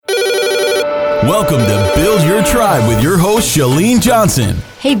Welcome to Build Your Tribe with your host, Chalene Johnson.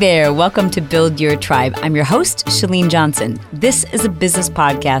 Hey there, welcome to Build Your Tribe. I'm your host, Chalene Johnson. This is a business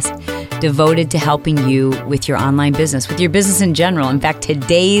podcast devoted to helping you with your online business, with your business in general. In fact,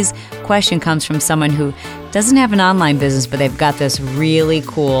 today's question comes from someone who doesn't have an online business, but they've got this really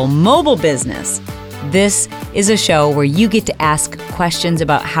cool mobile business. This is a show where you get to ask questions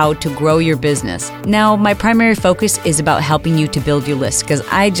about how to grow your business. Now, my primary focus is about helping you to build your list because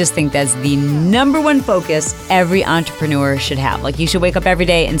I just think that's the number one focus every entrepreneur should have. Like, you should wake up every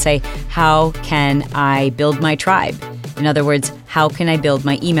day and say, how can I build my tribe? In other words, how can I build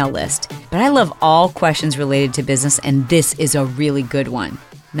my email list? But I love all questions related to business, and this is a really good one.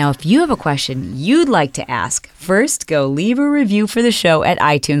 Now, if you have a question you'd like to ask, first go leave a review for the show at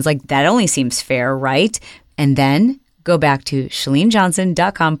iTunes. Like, that only seems fair, right? And then go back to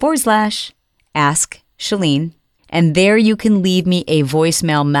chalenejohnson.com/ask Chalene. And there you can leave me a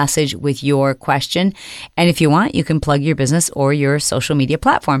voicemail message with your question. And if you want, you can plug your business or your social media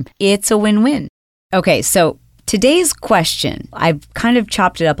platform. It's a win-win. Okay, so today's question, I've kind of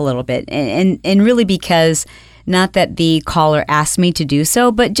chopped it up a little bit. And really because not that the caller asked me to do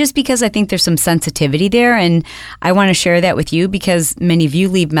so, but just because I think there's some sensitivity there. And I want to share that with you because many of you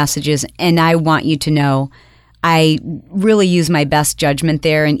leave messages and I want you to know I really use my best judgment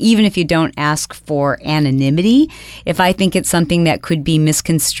there. And even if you don't ask for anonymity, if I think it's something that could be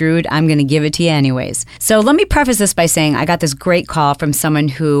misconstrued, I'm going to give it to you anyways. So let me preface this by saying I got this great call from someone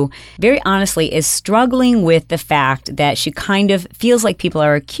who very honestly is struggling with the fact that she kind of feels like people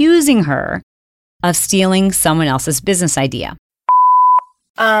are accusing her of stealing someone else's business idea.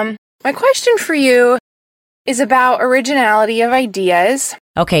 My question for you is about originality of ideas.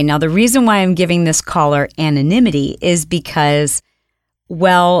 Okay, now the reason why I'm giving this caller anonymity is because,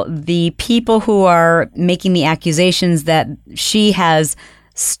 well, the people who are making the accusations that she has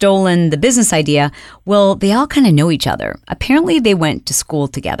stolen the business idea, well, they all kind of know each other. Apparently, they went to school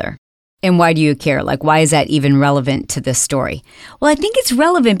together. And why do you care? Like, why is that even relevant to this story? Well, I think it's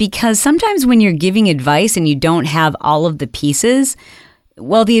relevant because sometimes when you're giving advice and you don't have all of the pieces,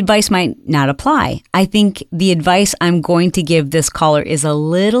 well, the advice might not apply. I think the advice I'm going to give this caller is a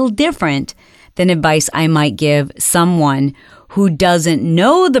little different than advice I might give someone who doesn't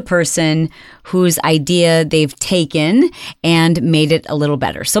know the person whose idea they've taken and made it a little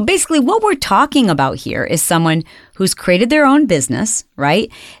better. So basically what we're talking about here is someone who's created their own business, right?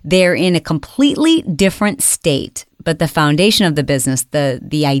 They're in a completely different state, but the foundation of the business,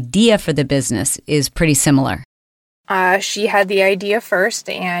 the idea for the business is pretty similar. She had the idea first,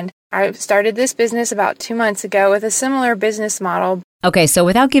 and I started this business about 2 months ago with a similar business model. Okay, so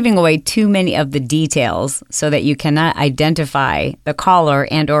without giving away too many of the details so that you cannot identify the caller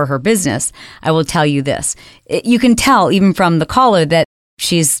and or her business, I will tell you this. You can tell even from the caller that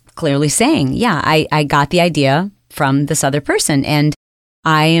she's clearly saying, yeah, I got the idea from this other person and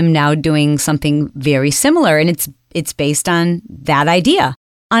I am now doing something very similar and it's based on that idea.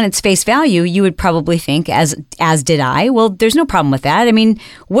 On its face value, you would probably think, as did I, well, there's no problem with that. I mean,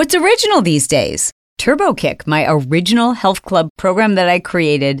 what's original these days? Turbo Kick, my original health club program that I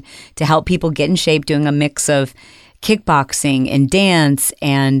created to help people get in shape doing a mix of kickboxing and dance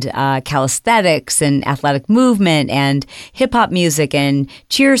and calisthenics and athletic movement and hip hop music and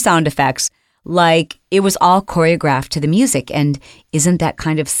cheer sound effects. Like, it was all choreographed to the music. And isn't that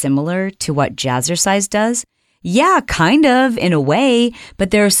kind of similar to what Jazzercise does? Yeah, kind of, in a way,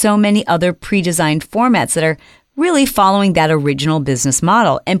 but there are so many other pre-designed formats that are really following that original business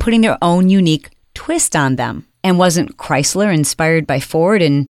model and putting their own unique twist on them. And wasn't Chrysler inspired by Ford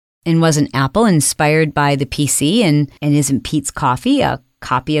and wasn't Apple inspired by the PC and isn't Peet's Coffee a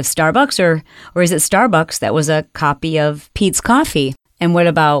copy of Starbucks or is it Starbucks that was a copy of Peet's Coffee? And what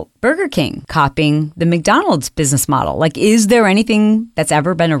about Burger King copying the McDonald's business model? Like, is there anything that's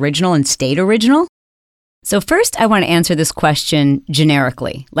ever been original and stayed original? So first, I want to answer this question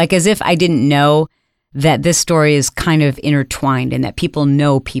generically, like as if I didn't know that this story is kind of intertwined and that people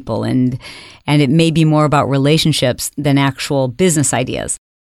know people and it may be more about relationships than actual business ideas.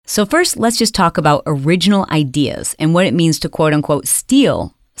 So first, let's just talk about original ideas and what it means to quote unquote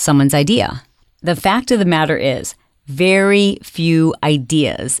steal someone's idea. The fact of the matter is, very few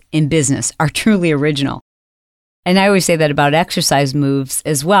ideas in business are truly original. And I always say that about exercise moves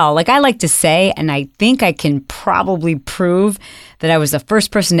as well. Like, I like to say, and I think I can probably prove that I was the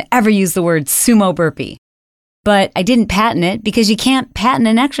first person to ever use the word sumo burpee. But I didn't patent it because you can't patent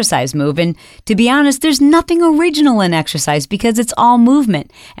an exercise move. And to be honest, there's nothing original in exercise because it's all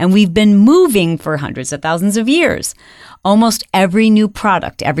movement. And we've been moving for hundreds of thousands of years. Almost every new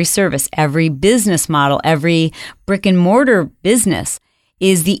product, every service, every business model, every brick and mortar business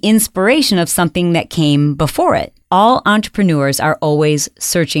is the inspiration of something that came before it. All entrepreneurs are always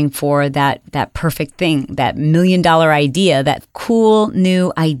searching for that perfect thing, that $1 million idea, that cool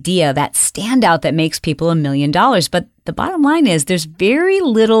new idea, that standout that makes people $1 million. But the bottom line is there's very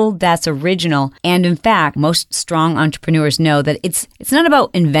little that's original. And in fact, most strong entrepreneurs know that it's not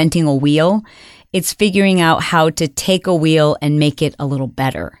about inventing a wheel. It's figuring out how to take a wheel and make it a little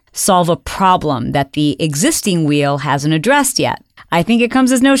better, solve a problem that the existing wheel hasn't addressed yet. I think it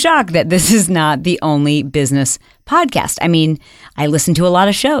comes as no shock that this is not the only business podcast. I mean, I listen to a lot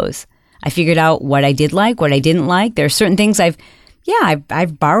of shows. I figured out what I did like, what I didn't like. There are certain things I've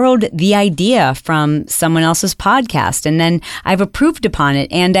borrowed the idea from someone else's podcast, and then I've approved upon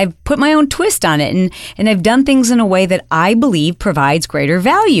it, and I've put my own twist on it, and I've done things in a way that I believe provides greater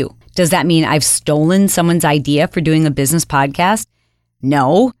value. Does that mean I've stolen someone's idea for doing a business podcast?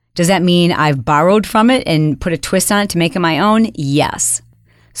 No. Does that mean I've borrowed from it and put a twist on it to make it my own? Yes.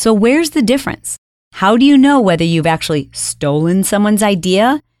 So where's the difference? How do you know whether you've actually stolen someone's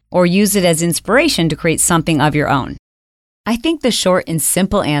idea or used it as inspiration to create something of your own? I think the short and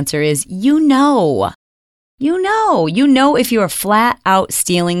simple answer is you know. You know if you are flat out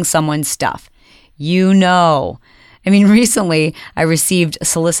stealing someone's stuff. You know. I mean, recently I received a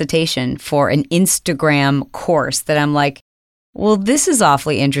solicitation for an Instagram course that I'm like, well, this is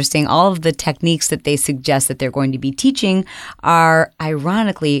awfully interesting. All of the techniques that they suggest that they're going to be teaching are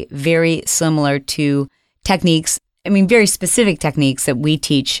ironically very similar to techniques, very specific techniques that we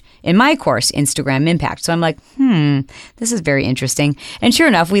teach in my course, Instagram Impact. So I'm like, this is very interesting. And sure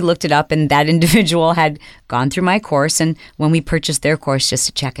enough, we looked it up and that individual had gone through my course. And when we purchased their course just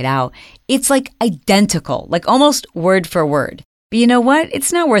to check it out, it's like identical, like almost word for word. But you know what?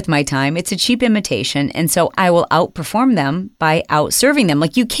 It's not worth my time. It's a cheap imitation. And so I will outperform them by outserving them.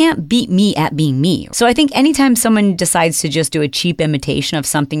 Like you can't beat me at being me. So I think anytime someone decides to just do a cheap imitation of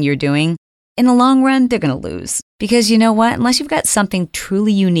something you're doing, in the long run, they're going to lose. Because you know what? Unless you've got something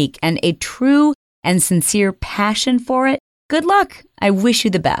truly unique and a true and sincere passion for it, good luck. I wish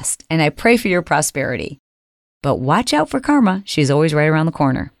you the best and I pray for your prosperity. But watch out for karma. She's always right around the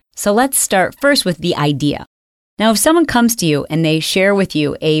corner. So let's start first with the idea. Now, if someone comes to you and they share with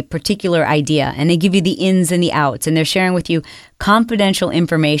you a particular idea and they give you the ins and the outs and they're sharing with you confidential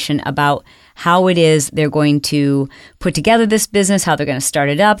information about how it is they're going to put together this business, how they're going to start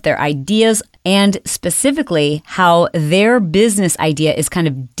it up, their ideas, and specifically how their business idea is kind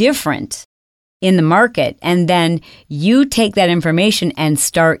of different in the market, and then you take that information and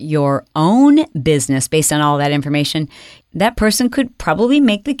start your own business based on all that information, that person could probably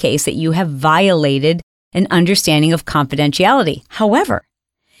make the case that you have violated an understanding of confidentiality. However,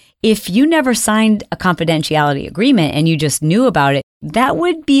 if you never signed a confidentiality agreement and you just knew about it, that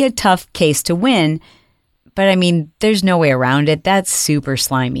would be a tough case to win. But there's no way around it. That's super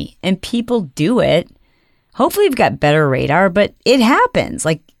slimy. And people do it. Hopefully you've got better radar, but it happens.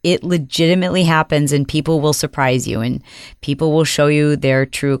 Like it legitimately happens and people will surprise you and people will show you their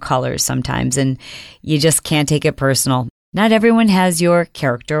true colors sometimes and you just can't take it personal. Not everyone has your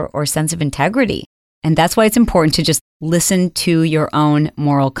character or sense of integrity. And that's why it's important to just listen to your own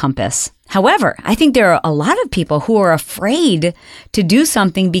moral compass. However, I think there are a lot of people who are afraid to do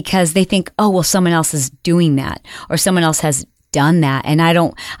something because they think, oh, well, someone else is doing that or someone else has done that. And I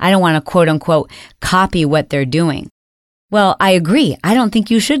don't want to quote unquote copy what they're doing. Well, I agree. I don't think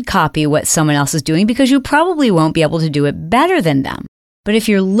you should copy what someone else is doing because you probably won't be able to do it better than them. But if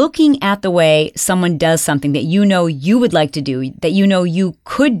you're looking at the way someone does something that you know you would like to do, that you know you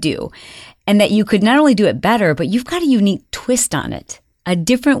could do, and that you could not only do it better, but you've got a unique twist on it, a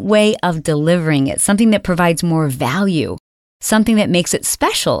different way of delivering it, something that provides more value, something that makes it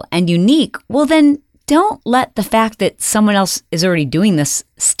special and unique, well, then don't let the fact that someone else is already doing this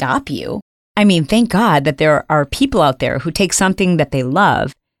stop you. Thank God that there are people out there who take something that they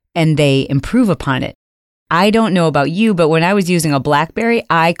love and they improve upon it. I don't know about you, but when I was using a BlackBerry,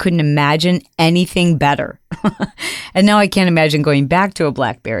 I couldn't imagine anything better. And now I can't imagine going back to a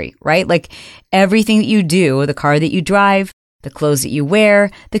BlackBerry, right? Like everything that you do, the car that you drive, the clothes that you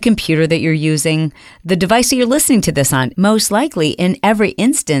wear, the computer that you're using, the device that you're listening to this on, most likely in every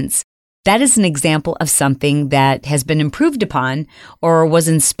instance, that is an example of something that has been improved upon or was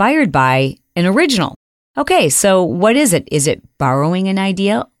inspired by an original. Okay, so what is it? Is it borrowing an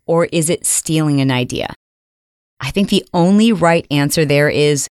idea or is it stealing an idea? I think the only right answer there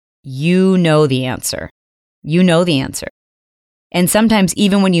is you know the answer. You know the answer. And sometimes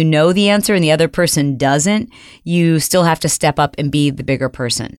even when you know the answer and the other person doesn't, you still have to step up and be the bigger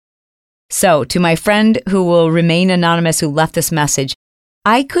person. So to my friend who will remain anonymous who left this message,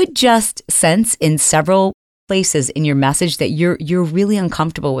 I could just sense in several places in your message that you're really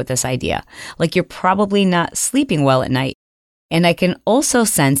uncomfortable with this idea. Like you're probably not sleeping well at night. And I can also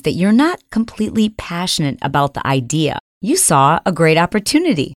sense that you're not completely passionate about the idea. You saw a great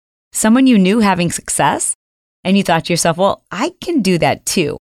opportunity, someone you knew having success, and you thought to yourself, well, I can do that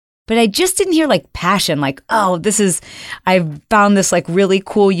too. But I just didn't hear like passion, like, oh, I found this like really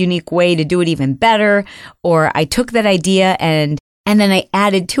cool, unique way to do it even better. Or I took that idea and then I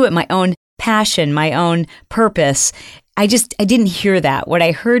added to it my own passion, my own purpose. I didn't hear that. What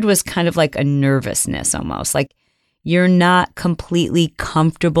I heard was kind of like a nervousness almost, like you're not completely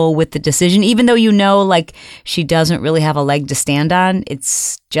comfortable with the decision, even though you know like she doesn't really have a leg to stand on.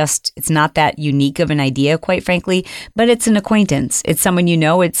 It's not that unique of an idea, quite frankly, but it's an acquaintance. It's someone you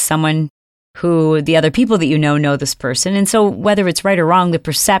know. It's someone who the other people that you know this person. And so whether it's right or wrong, the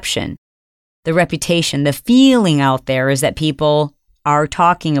perception, the reputation, the feeling out there is that people are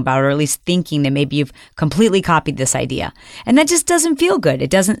talking about, or at least thinking that maybe you've completely copied this idea. And that just doesn't feel good. It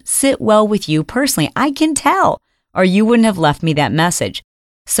doesn't sit well with you personally. I can tell, or you wouldn't have left me that message.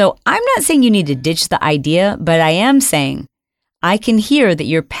 So I'm not saying you need to ditch the idea, but I am saying I can hear that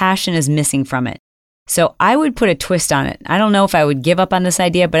your passion is missing from it. So I would put a twist on it. I don't know if I would give up on this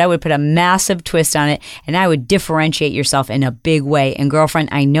idea, but I would put a massive twist on it, and I would differentiate yourself in a big way. And girlfriend,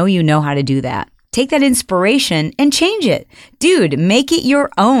 I know you know how to do that. Take that inspiration and change it. Dude, make it your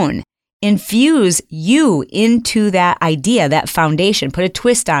own. Infuse you into that idea, that foundation. Put a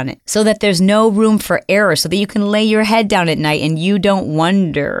twist on it so that there's no room for error, so that you can lay your head down at night and you don't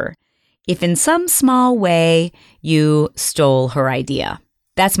wonder if in some small way you stole her idea.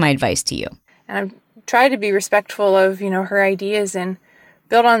 That's my advice to you. And I've tried to be respectful of, her ideas and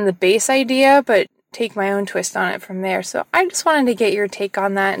build on the base idea, but take my own twist on it from there. So I just wanted to get your take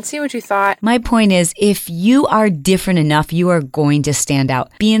on that and see what you thought. My point is, if you are different enough, you are going to stand out.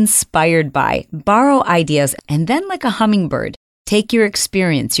 Be inspired by, borrow ideas, and then like a hummingbird, take your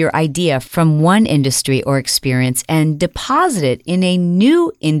experience, your idea from one industry or experience and deposit it in a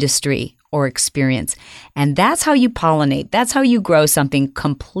new industry or experience. And that's how you pollinate. That's how you grow something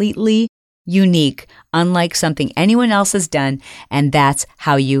completely unique, unlike something anyone else has done. And that's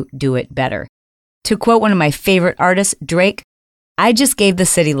how you do it better. To quote one of my favorite artists, Drake, I just gave the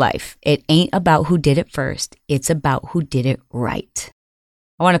city life. It ain't about who did it first. It's about who did it right.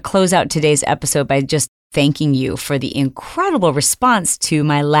 I want to close out today's episode by just thanking you for the incredible response to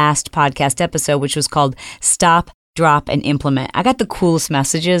my last podcast episode, which was called Stop, Drop, and Implement. I got the coolest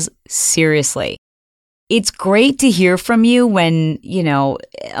messages. Seriously. It's great to hear from you when,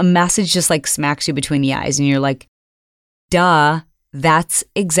 a message just like smacks you between the eyes and you're like, duh. That's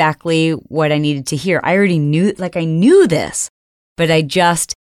exactly what I needed to hear. I already knew, I knew this, but I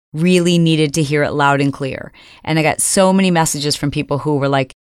just really needed to hear it loud and clear. And I got so many messages from people who were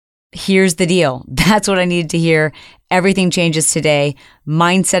like, here's the deal. That's what I needed to hear. Everything changes today.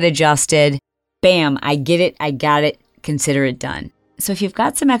 Mindset adjusted. Bam, I get it. I got it. Consider it done. So if you've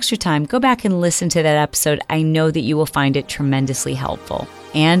got some extra time, go back and listen to that episode. I know that you will find it tremendously helpful.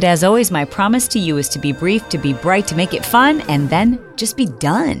 And as always, my promise to you is to be brief, to be bright, to make it fun, and then just be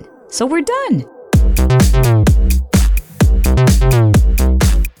done. So we're done.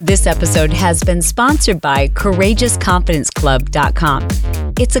 This episode has been sponsored by CourageousConfidenceClub.com.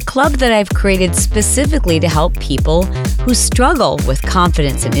 It's a club that I've created specifically to help people who struggle with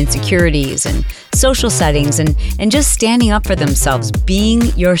confidence and insecurities and social settings and just standing up for themselves, being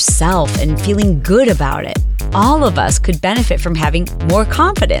yourself and feeling good about it. All of us could benefit from having more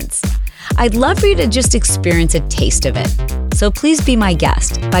confidence. I'd love for you to just experience a taste of it. So please be my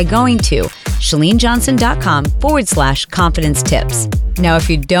guest by going to ChaleneJohnson.com/confidence tips. Now, if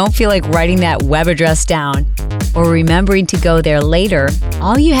you don't feel like writing that web address down or remembering to go there later,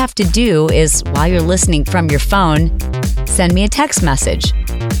 all you have to do is, while you're listening from your phone, send me a text message.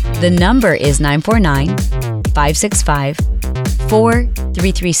 The number is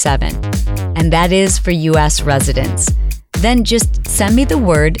 949-565-4337, and that is for U.S. residents. Then just send me the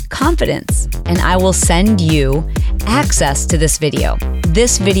word confidence, and I will send you access to this video.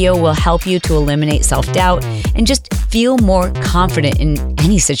 This video will help you to eliminate self-doubt and just feel more confident in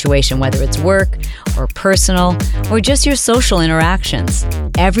any situation, whether it's work or personal or just your social interactions.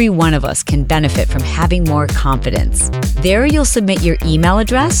 Every one of us can benefit from having more confidence. There you'll submit your email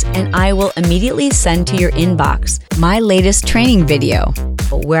address and I will immediately send to your inbox my latest training video,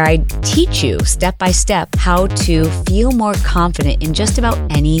 where I teach you step by step how to feel more confident in just about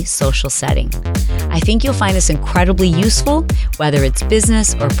any social setting. I think you'll find this incredibly useful, whether it's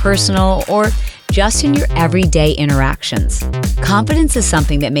business or personal or just in your everyday interactions. Confidence is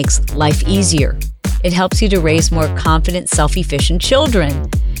something that makes life easier. It helps you to raise more confident, self-efficient children.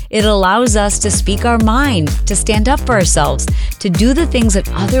 It allows us to speak our mind, to stand up for ourselves, to do the things that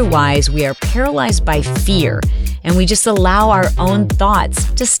otherwise we are paralyzed by fear, and we just allow our own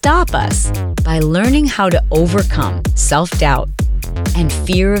thoughts to stop us. By learning how to overcome self-doubt and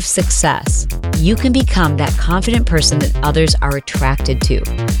fear of success, you can become that confident person that others are attracted to.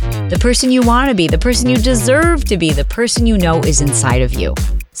 The person you want to be, the person you deserve to be, the person you know is inside of you.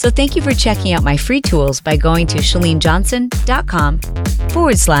 So thank you for checking out my free tools by going to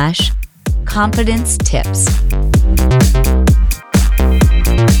ShaleneJohnson.com/confidence tips.